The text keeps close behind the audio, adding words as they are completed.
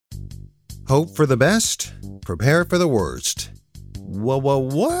Hope for the best, prepare for the worst.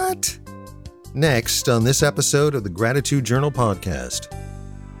 What? Next on this episode of the Gratitude Journal podcast.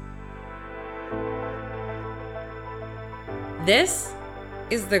 This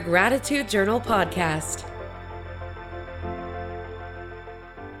is the Gratitude Journal podcast.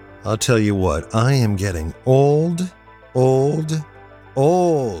 I'll tell you what, I am getting old. I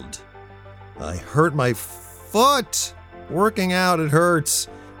hurt my foot. Working out, it hurts.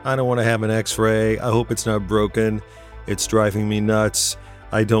 I don't want to have an x-ray. I hope it's not broken. It's driving me nuts.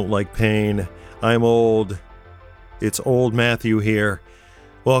 I don't like pain. I'm old. It's old Matthew here.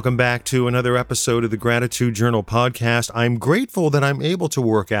 Welcome back to another episode of the Gratitude Journal podcast. I'm grateful that I'm able to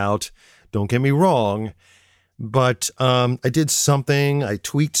work out. Don't get me wrong. But I did something. I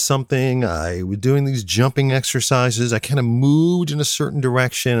tweaked something. I was doing these jumping exercises. I kind of moved in a certain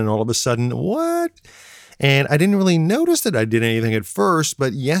direction, and all of a sudden, what? And I didn't really notice that I did anything at first,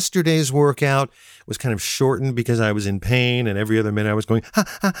 but yesterday's workout was kind of shortened because I was in pain, and every other minute I was going,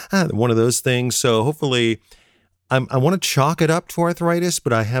 one of those things. So hopefully I want to chalk it up to arthritis,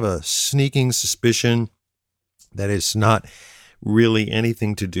 but I have a sneaking suspicion that it's not really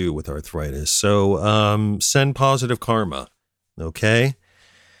anything to do with arthritis. So send positive karma, okay?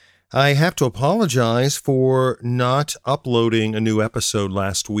 I have to apologize for not uploading a new episode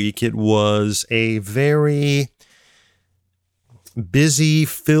last week. It was a very busy,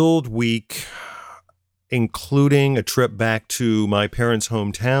 filled week, including a trip back to my parents'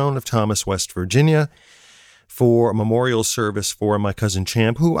 hometown of Thomas, West Virginia, for a memorial service for my cousin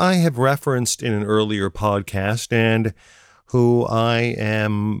Champ, who I have referenced in an earlier podcast and who I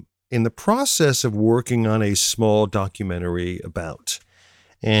am in the process of working on a small documentary about.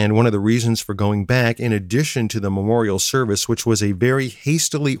 And one of the reasons for going back, in addition to the memorial service, which was a very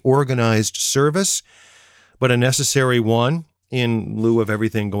hastily organized service, but a necessary one in lieu of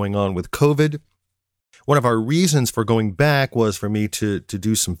everything going on with COVID, one of our reasons for going back was for me to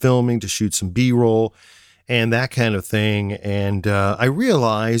do some filming, to shoot some B-roll, and that kind of thing. And I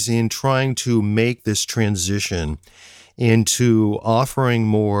realize in trying to make this transition into offering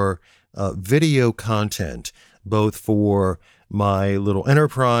more video content, both for my little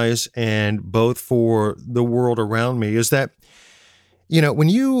enterprise and both for the world around me, is that, when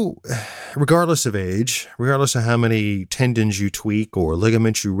you, regardless of age, regardless of how many tendons you tweak or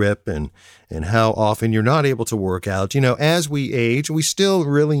ligaments you rip and how often you're not able to work out, as we age, we still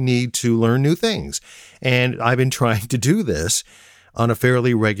really need to learn new things. And I've been trying to do this on a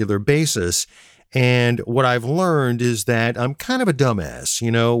fairly regular basis. And what I've learned is that I'm kind of a dumbass,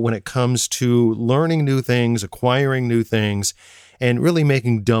 when it comes to learning new things, acquiring new things, and really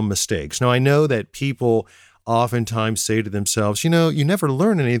making dumb mistakes. Now, I know that people oftentimes say to themselves, you never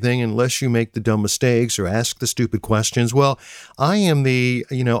learn anything unless you make the dumb mistakes or ask the stupid questions. Well, I am the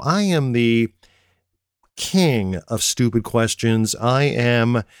king of stupid questions. I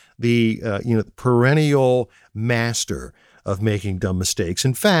am the perennial master of making dumb mistakes.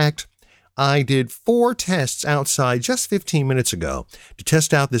 In fact, I did 4 tests outside just 15 minutes ago to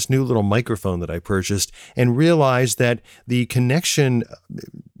test out this new little microphone that I purchased and realized that the connection,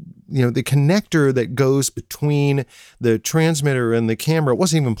 the connector that goes between the transmitter and the camera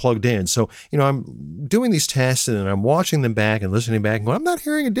wasn't even plugged in. So, I'm doing these tests and I'm watching them back and listening back and going, I'm not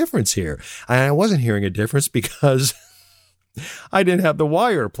hearing a difference here. I wasn't hearing a difference because I didn't have the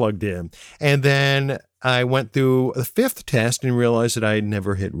wire plugged in. And then I went through the 5th test and realized that I had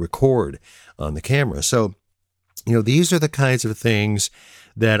never hit record on the camera. So, these are the kinds of things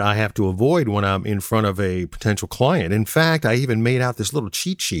that I have to avoid when I'm in front of a potential client. In fact, I even made out this little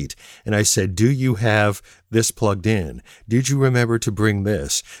cheat sheet and I said, do you have this plugged in? Did you remember to bring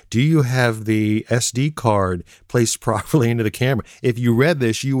this? Do you have the SD card placed properly into the camera? If you read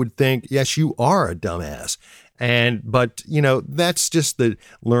this, you would think, yes, you are a dumbass. But that's just the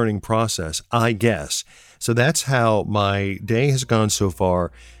learning process, I guess. So that's how my day has gone so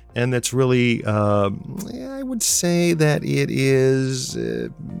far. And that's really, I would say that it is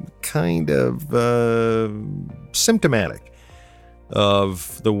kind of symptomatic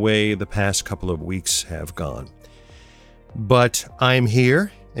of the way the past couple of weeks have gone. But I'm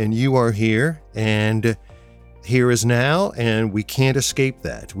here and you are here and here is now, and we can't escape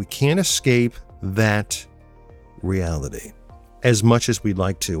that. We can't escape that reality as much as we'd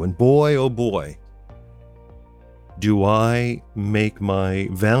like to. And boy, oh boy, do I make my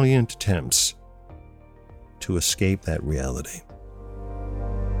valiant attempts to escape that reality.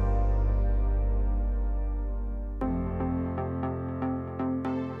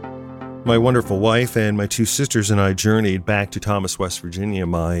 My wonderful wife and my 2 sisters and I journeyed back to Thomas, West Virginia,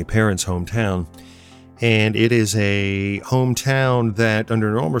 my parents' hometown. And it is a hometown that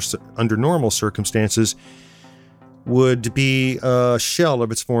under normal circumstances would be a shell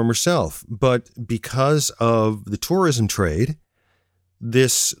of its former self. But because of the tourism trade,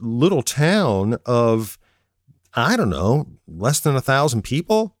 this little town of, I don't know, less than 1,000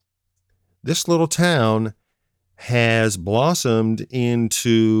 people, this little town has blossomed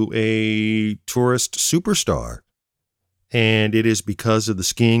into a tourist superstar. And it is because of the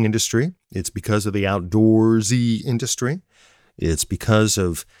skiing industry. It's because of the outdoorsy industry. It's because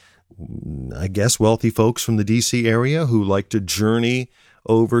of, I guess, wealthy folks from the D.C. area who like to journey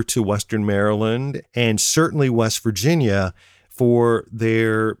over to Western Maryland and certainly West Virginia for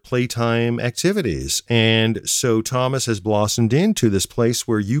their playtime activities. And so Thomas has blossomed into this place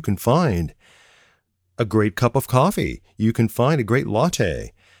where you can find a great cup of coffee. You can find a great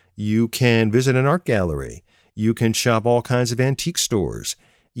latte. You can visit an art gallery. You can shop all kinds of antique stores.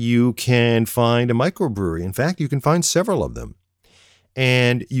 You can find a microbrewery. In fact, you can find several of them.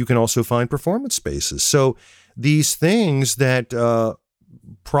 And you can also find performance spaces. So these things that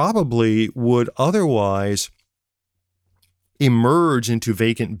probably would otherwise emerge into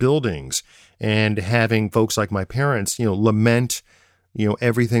vacant buildings, and having folks like my parents, lament,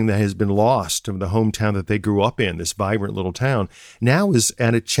 everything that has been lost of the hometown that they grew up in, this vibrant little town, now is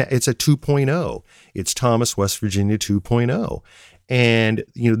it's a 2.0. It's Thomas, West Virginia 2.0. And,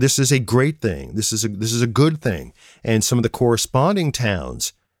 this is a great thing. This is a good thing. And some of the corresponding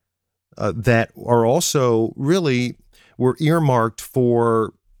towns that are also really were earmarked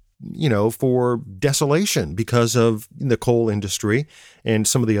for desolation because of the coal industry and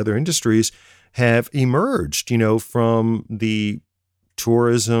some of the other industries have emerged, from the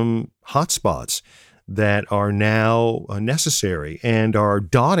tourism hotspots that are now necessary and are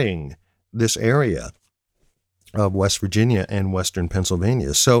dotting this area of West Virginia and Western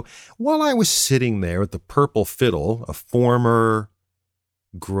Pennsylvania. So while I was sitting there at the Purple Fiddle, a former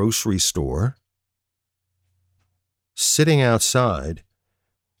grocery store, sitting outside,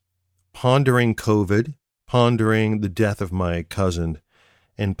 pondering COVID, pondering the death of my cousin,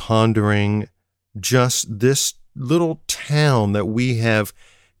 and pondering just this little town that we have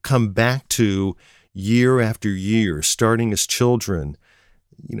come back to year after year, starting as children,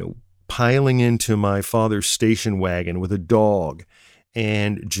 piling into my father's station wagon with a dog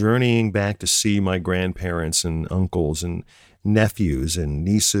and journeying back to see my grandparents and uncles and nephews and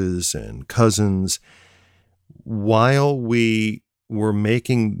nieces and cousins. While we were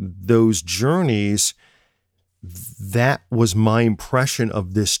making those journeys, that was my impression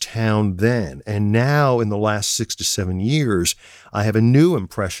of this town then. And now in the last 6 to 7 years, I have a new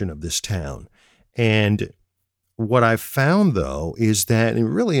impression of this town. And what I've found, though, is that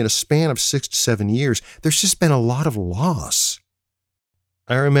really in a span of 6 to 7 years, there's just been a lot of loss.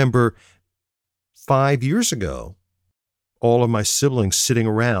 I remember 5 years ago, all of my siblings sitting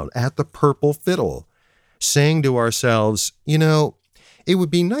around at the Purple Fiddle saying to ourselves, it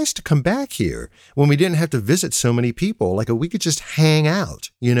would be nice to come back here when we didn't have to visit so many people. Like we could just hang out,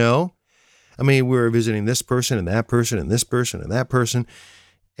 I mean, we were visiting this person and that person and this person and that person.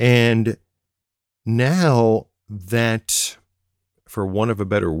 And now that, for want of a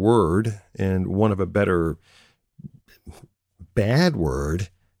better word and one of a better bad word,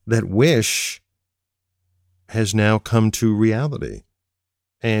 that wish has now come to reality.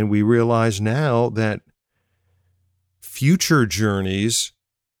 And we realize now that future journeys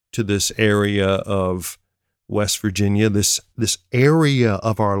to this area of West Virginia, this area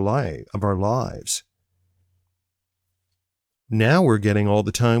of our lives, now we're getting all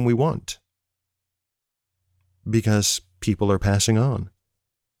the time we want because people are passing on.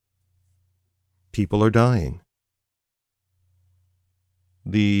 People are dying.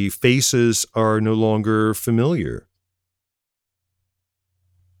 The faces are no longer familiar.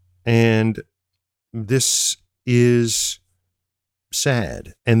 And this is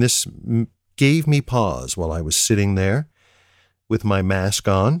sad. And this gave me pause while I was sitting there with my mask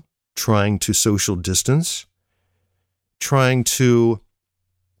on, trying to social distance, trying to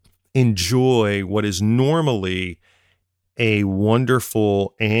enjoy what is normally a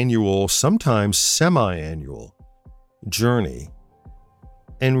wonderful annual, sometimes semi-annual journey,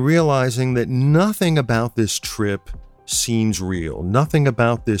 and realizing that nothing about this trip seems real. Nothing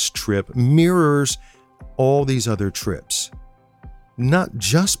about this trip mirrors all these other trips, not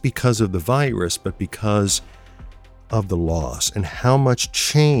just because of the virus, but because of the loss and how much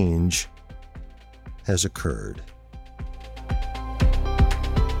change has occurred.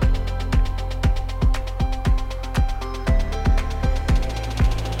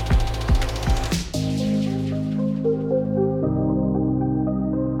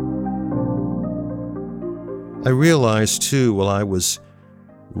 I realized too, while I was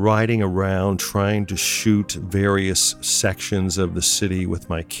riding around trying to shoot various sections of the city with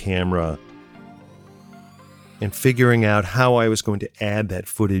my camera and figuring out how I was going to add that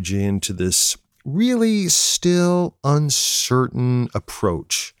footage into this really still uncertain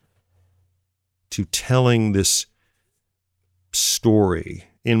approach to telling this story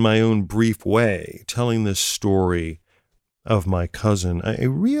in my own brief way, telling this story of my cousin, I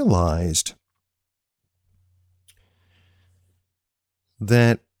realized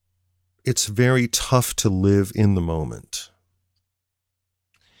that it's very tough to live in the moment.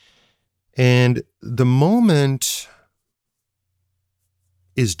 And the moment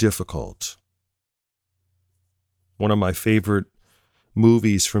is difficult. One of my favorite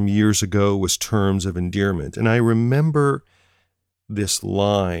movies from years ago was Terms of Endearment. And I remember this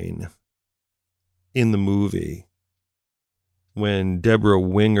line in the movie when Deborah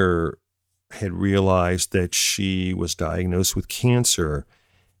Winger had realized that she was diagnosed with cancer,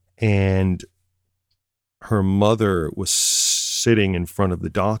 and her mother was sitting in front of the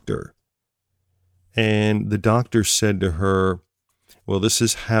doctor. And the doctor said to her, well, this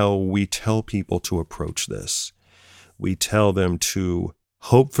is how we tell people to approach this. We tell them to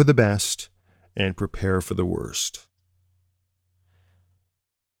hope for the best and prepare for the worst.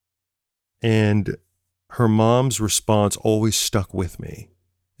 And her mom's response always stuck with me.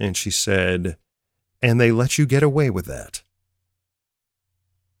 And she said, and they let you get away with that.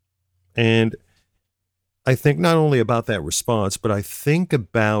 And I think not only about that response, but I think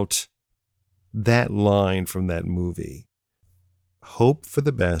about that line from that movie. Hope for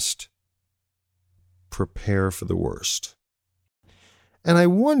the best, prepare for the worst. And I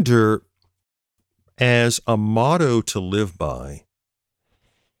wonder, as a motto to live by,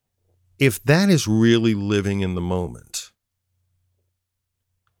 if that is really living in the moment.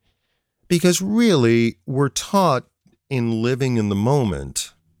 Because really, we're taught in living in the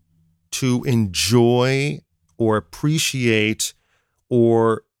moment to enjoy or appreciate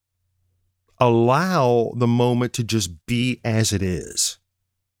or allow the moment to just be as it is.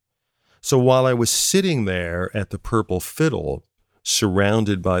 So while I was sitting there at the Purple Fiddle,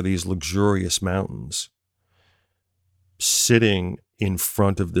 surrounded by these luxurious mountains, sitting in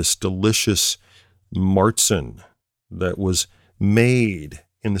front of this delicious Märzen that was made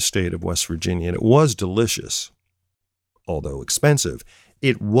in the state of West Virginia, and it was delicious, although expensive,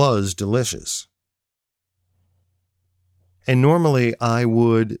 it was delicious. And normally I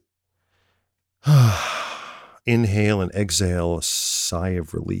would inhale and exhale a sigh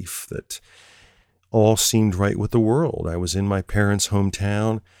of relief that all seemed right with the world. I was in my parents'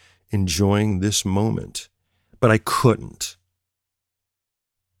 hometown enjoying this moment, but I couldn't.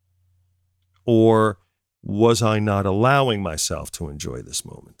 Or was I not allowing myself to enjoy this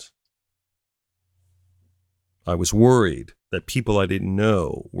moment? I was worried that people I didn't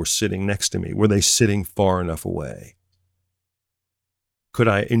know were sitting next to me. Were they sitting far enough away? Could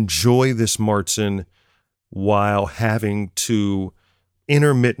I enjoy this Märzen while having to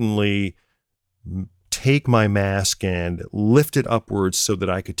intermittently take my mask and lift it upwards so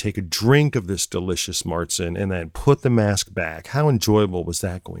that I could take a drink of this delicious Märzen and then put the mask back? How enjoyable was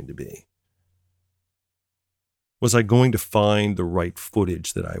that going to be? Was I going to find the right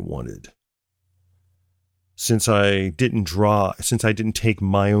footage that I wanted? Since I didn't take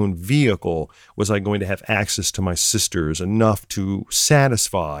my own vehicle, was I going to have access to my sisters enough to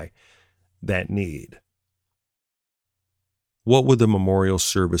satisfy that need? What would the memorial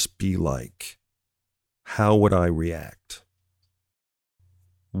service be like? How would I react?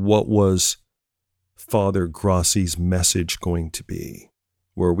 What was Father Grossi's message going to be?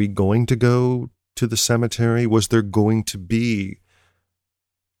 Were we going to go to the cemetery? Was there going to be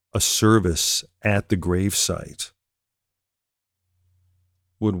a service at the gravesite?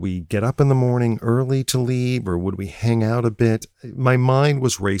 Would we get up in the morning early to leave, or would we hang out a bit? My mind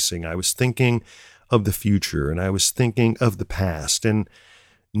was racing. I was thinking of the future, and I was thinking of the past, and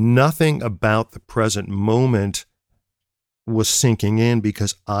nothing about the present moment was sinking in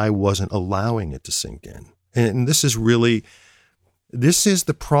because I wasn't allowing it to sink in. And this is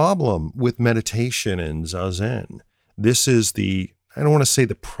the problem with meditation and Zazen. I don't want to say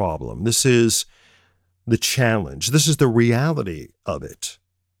the problem. This is the challenge. This is the reality of it,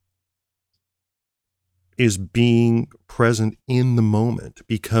 is being present in the moment,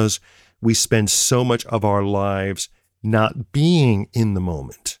 because we spend so much of our lives not being in the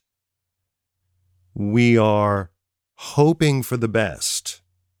moment. We are hoping for the best,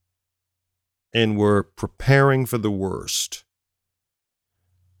 and we're preparing for the worst.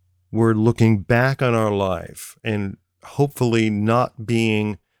 We're looking back on our life and hopefully not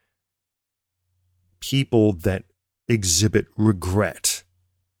being people that exhibit regret.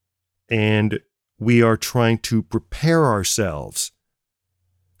 And we are trying to prepare ourselves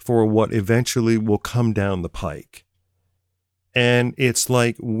for what eventually will come down the pike. And it's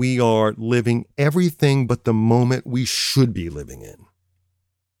like we are living everything but the moment we should be living in.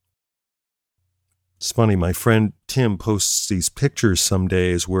 It's funny, my friend Tim posts these pictures some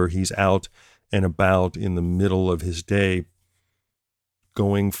days where he's out and about in the middle of his day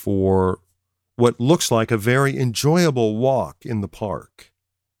going for what looks like a very enjoyable walk in the park.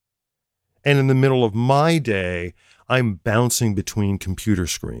 And in the middle of my day, I'm bouncing between computer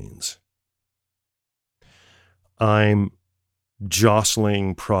screens. I'm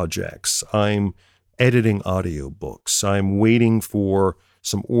jostling projects. I'm editing audiobooks. I'm waiting for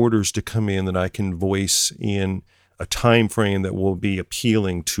some orders to come in that I can voice in a time frame that will be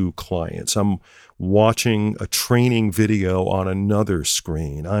appealing to clients. I'm watching a training video on another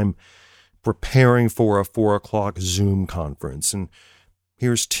screen. I'm preparing for a 4:00 Zoom conference. And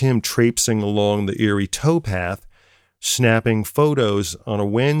here's Tim traipsing along the Erie towpath, snapping photos on a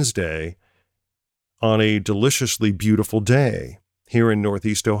Wednesday on a deliciously beautiful day here in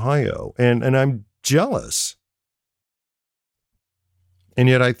Northeast Ohio. And I'm jealous. And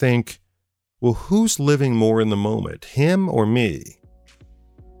yet I think, well, who's living more in the moment, him or me?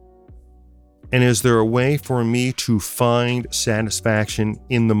 And is there a way for me to find satisfaction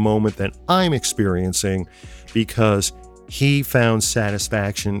in the moment that I'm experiencing because he found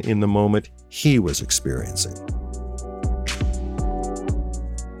satisfaction in the moment he was experiencing?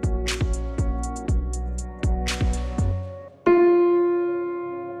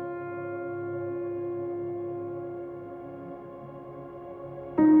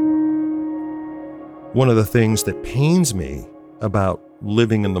 One of the things that pains me about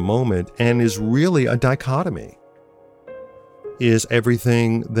living in the moment, and is really a dichotomy, is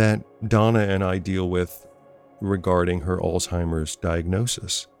everything that Donna and I deal with regarding her Alzheimer's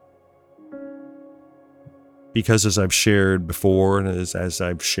diagnosis. Because as I've shared before, and as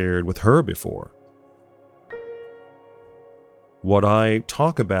I've shared with her before, what I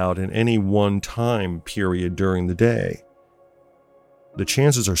talk about in any one time period during the day, the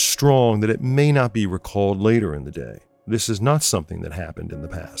chances are strong that it may not be recalled later in the day. This is not something that happened in the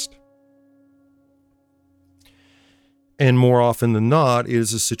past. And more often than not, it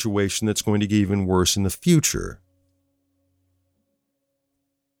is a situation that's going to get even worse in the future.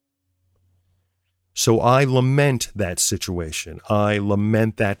 So I lament that situation. I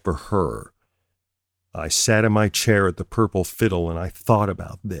lament that for her. I sat in my chair at the Purple Fiddle and I thought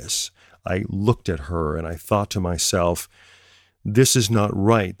about this. I looked at her and I thought to myself, this is not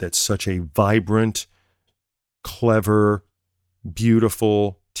right that such a vibrant, clever,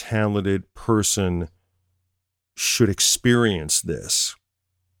 beautiful, talented person should experience this.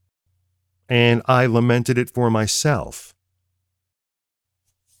 And I lamented it for myself.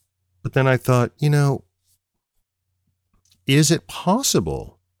 But then I thought, is it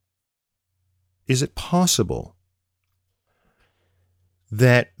possible? Is it possible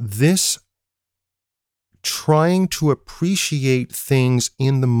that this trying to appreciate things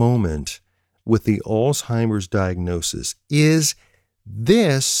in the moment with the Alzheimer's diagnosis, is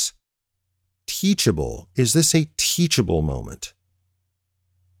this teachable? Is this a teachable moment?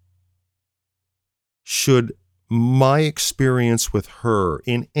 Should my experience with her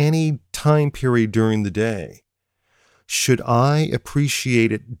in any time period during the day, should I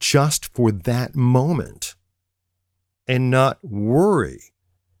appreciate it just for that moment and not worry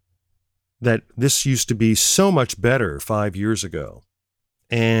that this used to be so much better 5 years ago?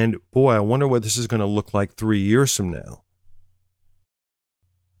 And boy, I wonder what this is going to look like 3 years from now.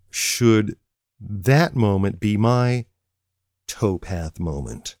 Should that moment be my towpath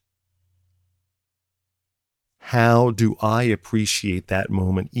moment? How do I appreciate that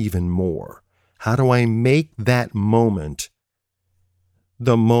moment even more? How do I make that moment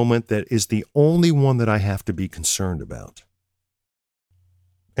the moment that is the only one that I have to be concerned about?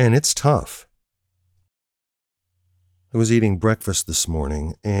 And it's tough. I was eating breakfast this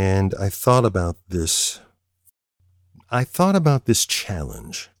morning and I thought about this. I thought about this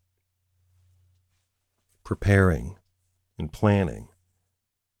challenge. Preparing and planning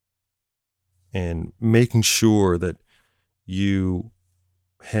and making sure that you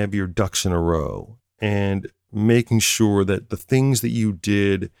have your ducks in a row and making sure that the things that you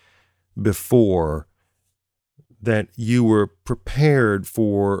did before, that you were prepared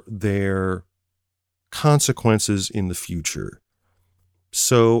for their consequences in the future.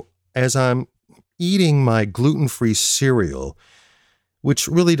 So as I'm eating my gluten-free cereal, which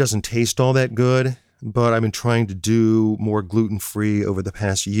really doesn't taste all that good, but I've been trying to do more gluten-free over the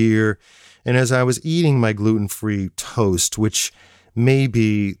past year. And as I was eating my gluten-free toast, which may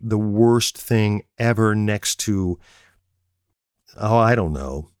be the worst thing ever next to, I don't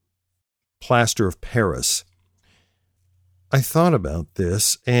know, plaster of Paris, I thought about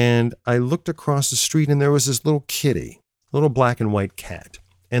this, and I looked across the street, and there was this little kitty, little black and white cat.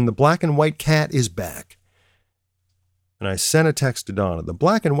 And the black and white cat is back. And I sent a text to Donna, the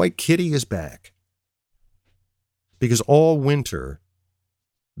black and white kitty is back. Because all winter,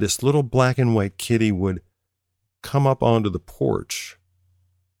 this little black and white kitty would come up onto the porch.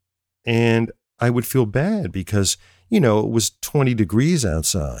 And I would feel bad because, it was 20 degrees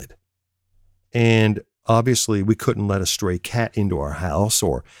outside. And obviously, we couldn't let a stray cat into our house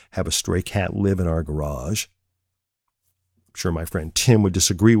or have a stray cat live in our garage. I'm sure my friend Tim would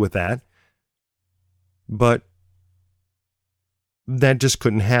disagree with that. But that just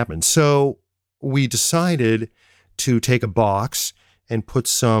couldn't happen. So we decided to take a box and put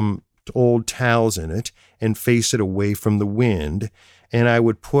some old towels in it and face it away from the wind. And I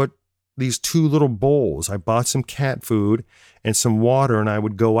would put these two little bowls. I bought some cat food and some water, and I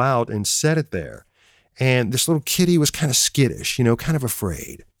would go out and set it there. And this little kitty was kind of skittish, kind of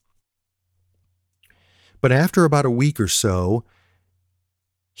afraid. But after about a week or so,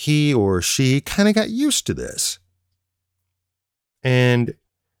 he or she kind of got used to this. And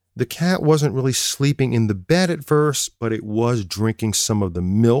the cat wasn't really sleeping in the bed at first, but it was drinking some of the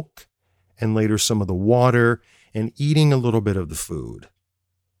milk and later some of the water and eating a little bit of the food.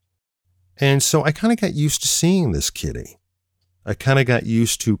 And so I kind of got used to seeing this kitty. I kind of got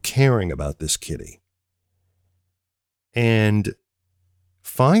used to caring about this kitty. And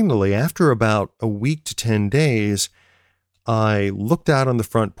finally, after about a week to 10 days, I looked out on the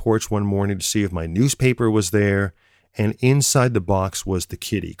front porch one morning to see if my newspaper was there, and inside the box was the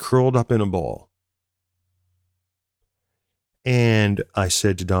kitty, curled up in a ball. And I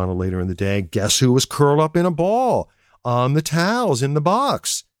said to Donna later in the day, guess who was curled up in a ball on the towels in the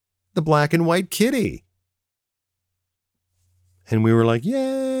box? The black and white kitty. And we were like,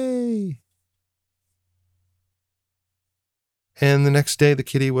 yay. And the next day, the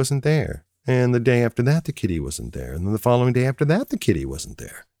kitty wasn't there. And the day after that, the kitty wasn't there. And then the following day after that, the kitty wasn't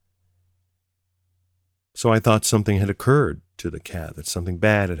there. So I thought something had occurred to the cat, that something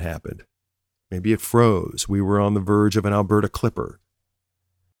bad had happened. Maybe it froze. We were on the verge of an Alberta clipper.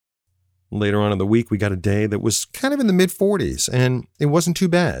 Later on in the week, we got a day that was kind of in the mid-40s, and it wasn't too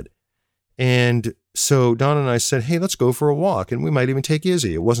bad. And so Donna and I said, hey, let's go for a walk, and we might even take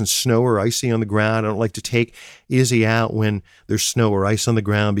Izzy. It wasn't snow or icy on the ground. I don't like to take Izzy out when there's snow or ice on the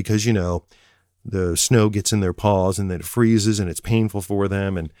ground because, the snow gets in their paws and then it freezes and it's painful for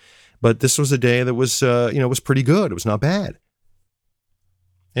them. But this was a day that was, was pretty good. It was not bad.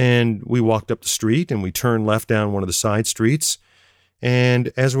 And we walked up the street and we turned left down one of the side streets.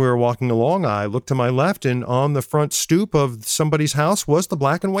 And as we were walking along, I looked to my left, and on the front stoop of somebody's house was the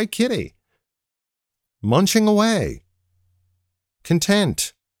black and white kitty. Munching away.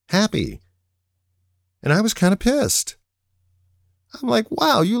 Content. Happy. And I was kind of pissed. I'm like,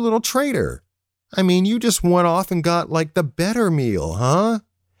 wow, you little traitor. I mean, you just went off and got like the better meal, huh?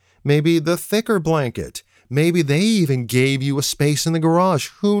 Maybe the thicker blanket. Maybe they even gave you a space in the garage.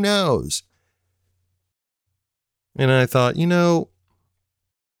 Who knows? And I thought,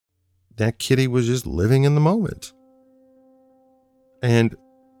 that kitty was just living in the moment. And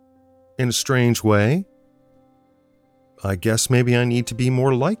in a strange way, I guess maybe I need to be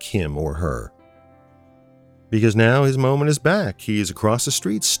more like him or her. Because now his moment is back. He is across the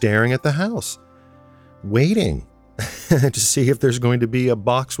street staring at the house, waiting to see if there's going to be a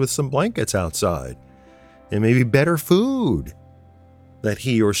box with some blankets outside and maybe better food that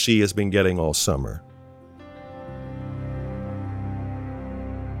he or she has been getting all summer.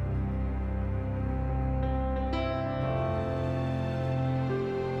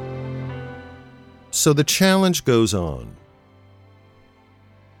 So the challenge goes on.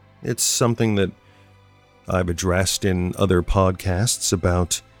 It's something that I've addressed in other podcasts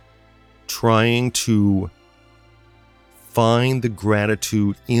about trying to find the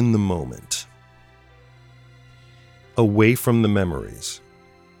gratitude in the moment, away from the memories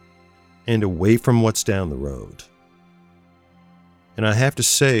and away from what's down the road. And I have to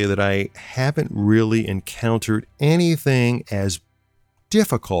say that I haven't really encountered anything as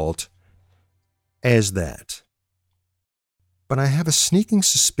difficult as that. But I have a sneaking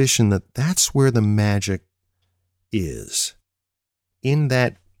suspicion that that's where the magic is. In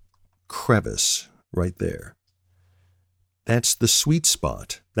that crevice right there. That's the sweet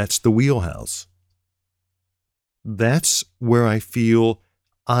spot. That's the wheelhouse. That's where I feel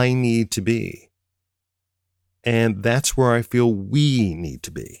I need to be. And that's where I feel we need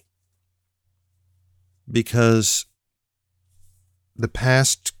to be. Because the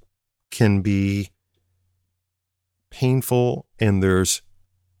past can be painful and there's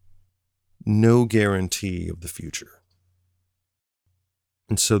no guarantee of the future.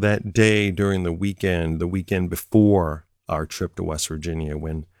 And so that day during the weekend before our trip to West Virginia,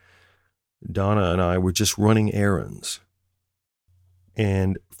 when Donna and I were just running errands,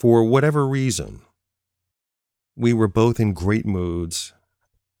 and for whatever reason, we were both in great moods,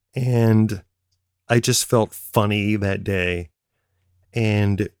 and I just felt funny that day.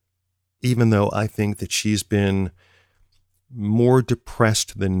 And even though I think that she's been more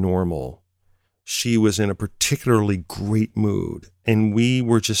depressed than normal, she was in a particularly great mood, and we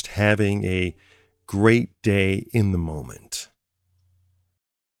were just having a great day in the moment.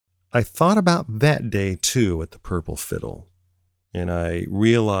 I thought about that day too at the Purple Fiddle, and I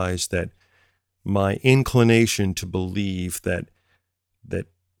realized that my inclination to believe that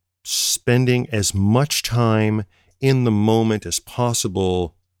spending as much time in the moment as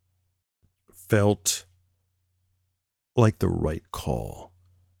possible felt like the right call.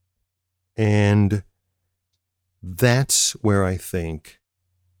 And that's where I think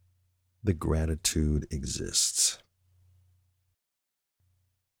the gratitude exists.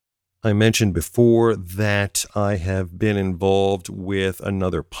 I mentioned before that I have been involved with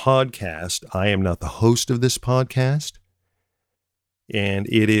another podcast. I am not the host of this podcast, and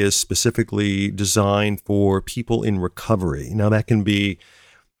it is specifically designed for people in recovery. Now, that can be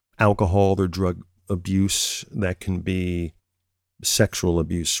alcohol or drug abuse, that can be sexual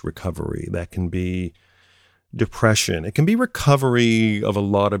abuse recovery, that can be depression. It can be recovery of a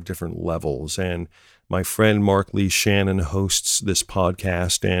lot of different levels. And my friend Mark Lee Shannon hosts this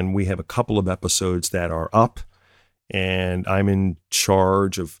podcast, and we have a couple of episodes that are up, and I'm in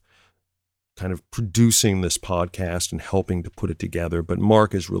charge of kind of producing this podcast and helping to put it together. But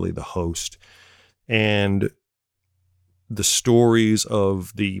Mark is really the host. And the stories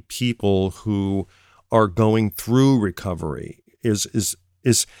of the people who are going through recovery is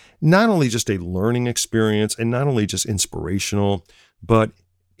not only just a learning experience and not only just inspirational, but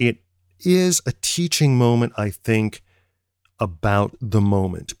it is a teaching moment, I think, about the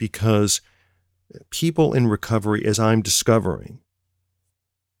moment, because people in recovery, as I'm discovering,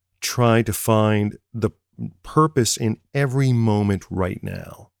 try to find the purpose in every moment right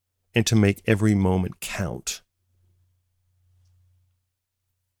now and to make every moment count.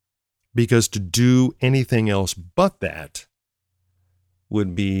 Because to do anything else but that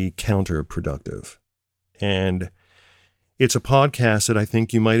would be counterproductive. And it's a podcast that I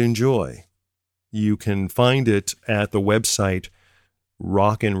think you might enjoy. You can find it at the website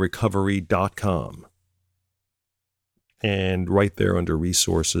rockandrecovery.com. And right there under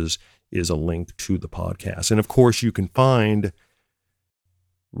resources is a link to the podcast. And of course, you can find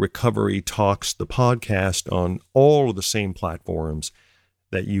Recovery Talks, the podcast, on all of the same platforms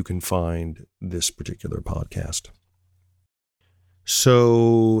that you can find this particular podcast.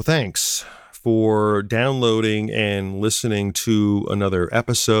 So thanks for downloading and listening to another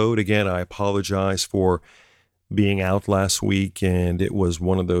episode. Again, I apologize for being out last week, and it was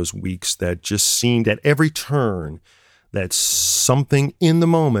one of those weeks that just seemed at every turn that something in the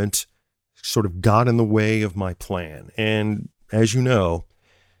moment sort of got in the way of my plan. And as you know,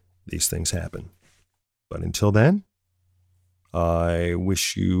 these things happen. But until then, I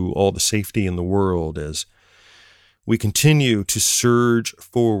wish you all the safety in the world as we continue to surge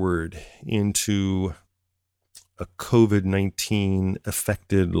forward into a COVID-19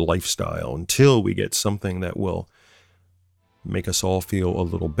 affected lifestyle until we get something that will make us all feel a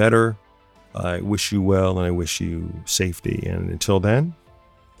little better. I wish you well, and I wish you safety. And until then,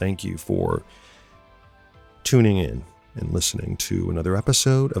 thank you for tuning in and listening to another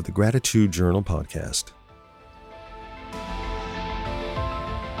episode of the Gratitude Journal podcast.